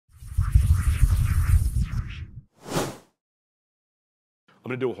I'm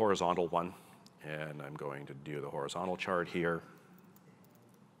going to do a horizontal one, and I'm going to do the horizontal chart here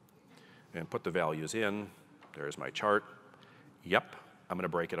and put the values in. There's my chart. Yep, I'm going to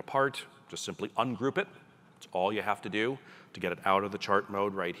break it apart. Just simply ungroup it. That's all you have to do to get it out of the chart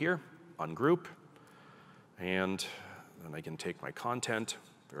mode right here. Ungroup. And then I can take my content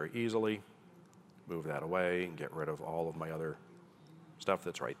very easily, move that away, and get rid of all of my other stuff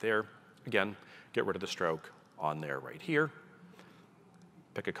that's right there. Again, get rid of the stroke on there right here.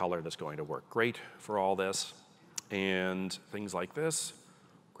 Pick a color that's going to work great for all this. And things like this,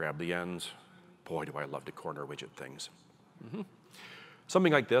 grab the ends. Boy, do I love to corner widget things.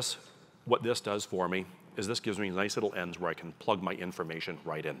 Something like this, what this does for me is this gives me nice little ends where I can plug my information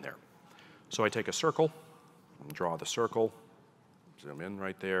right in there. So I take a circle, and draw the circle, zoom in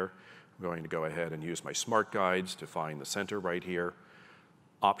right there. I'm going to go ahead and use my smart guides to find the center right here.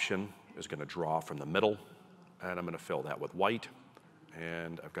 Option is going to draw from the middle, and I'm going to fill that with white.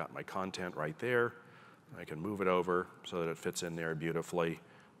 And I've got my content right there. I can move it over so that it fits in there beautifully.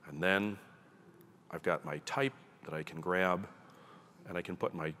 And then I've got my type that I can grab, and I can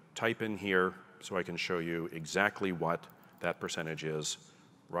put my type in here so I can show you exactly what that percentage is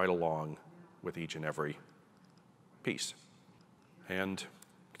right along with each and every piece. And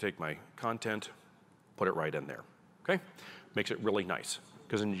take my content, put it right in there, okay? Makes it really nice,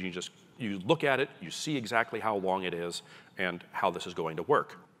 because then you look at it, you see exactly how long it is and how this is going to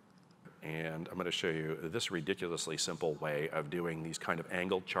work. And I'm going to show you this ridiculously simple way of doing these kind of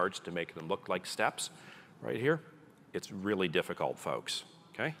angled charts to make them look like steps right here. It's really difficult, folks,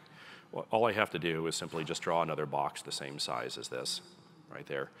 okay? Well, all I have to do is simply just draw another box the same size as this right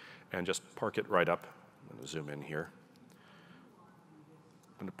there and just park it right up. I'm going to zoom in here.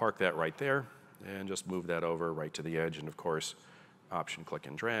 I'm going to park that right there and just move that over right to the edge. And of course, Option click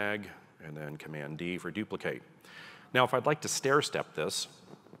and drag, and then Command D for duplicate. Now, if I'd like to stair-step this,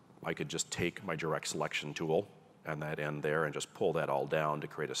 I could just take my direct selection tool and that end there and just pull that all down to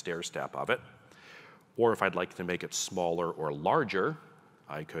create a stair-step of it. Or if I'd like to make it smaller or larger,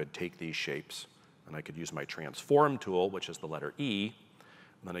 I could take these shapes and I could use my transform tool, which is the letter E,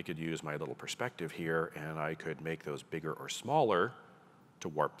 and then I could use my little perspective here and I could make those bigger or smaller to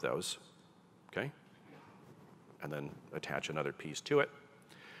warp those, okay? And then attach another piece to it.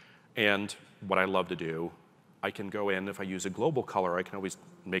 And what I love to do, I can go in, if I use a global color, I can always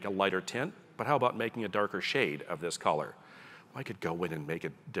make a lighter tint, but how about making a darker shade of this color? I could go in and make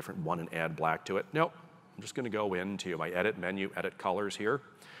a different one and add black to it. Nope, I'm just gonna go into my edit menu, edit colors here.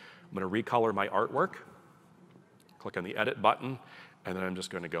 I'm gonna recolor my artwork, click on the edit button, and then I'm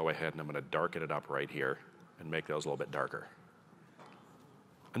just gonna go ahead and I'm gonna darken it up right here and make those a little bit darker.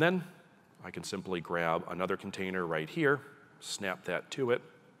 And then I can simply grab another container right here, snap that to it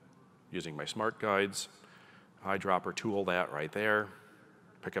using my smart guides, eyedropper tool that right there,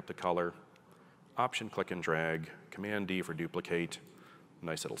 pick up the color, Option click and drag, Command D for duplicate,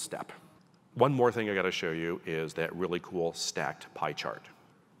 nice little step. One more thing I gotta show you is that really cool stacked pie chart.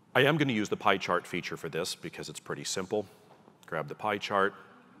 I am gonna use the pie chart feature for this because it's pretty simple. Grab the pie chart,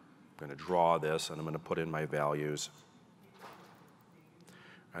 I'm gonna draw this and I'm gonna put in my values.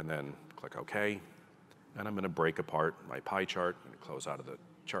 And then click OK. And I'm going to break apart my pie chart. I'm going to close out of the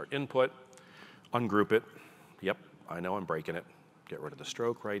chart input, ungroup it. Yep, I know I'm breaking it. Get rid of the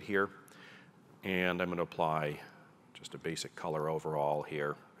stroke right here. And I'm going to apply just a basic color overall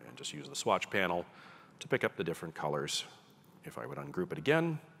here and just use the swatch panel to pick up the different colors. If I would ungroup it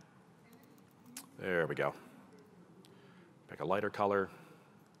again, there we go. Pick a lighter color,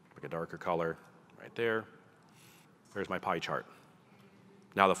 pick a darker color right there. There's my pie chart.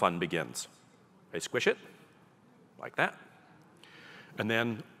 Now the fun begins. I squish it like that. And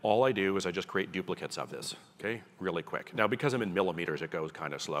then all I do is I just create duplicates of this, okay, really quick. Now, because I'm in millimeters, it goes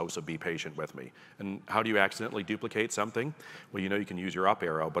kind of slow, so be patient with me. And how do you accidentally duplicate something? Well, you know you can use your up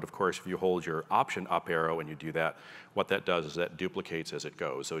arrow, but of course, if you hold your Option up arrow and you do that, what that does is that duplicates as it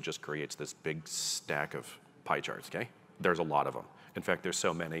goes. So it just creates this big stack of pie charts, okay? There's a lot of them. In fact, there's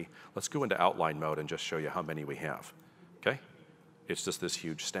so many. Let's go into outline mode and just show you how many we have, okay? It's just this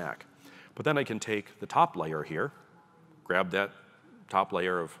huge stack. But then I can take the top layer here, grab that top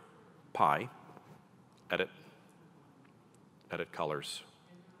layer of pie, edit colors,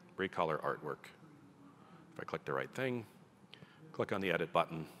 recolor artwork. If I click the right thing, click on the edit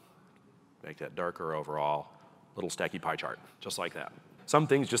button, make that darker overall, little stacky pie chart, just like that. Some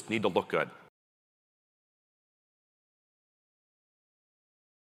things just need to look good.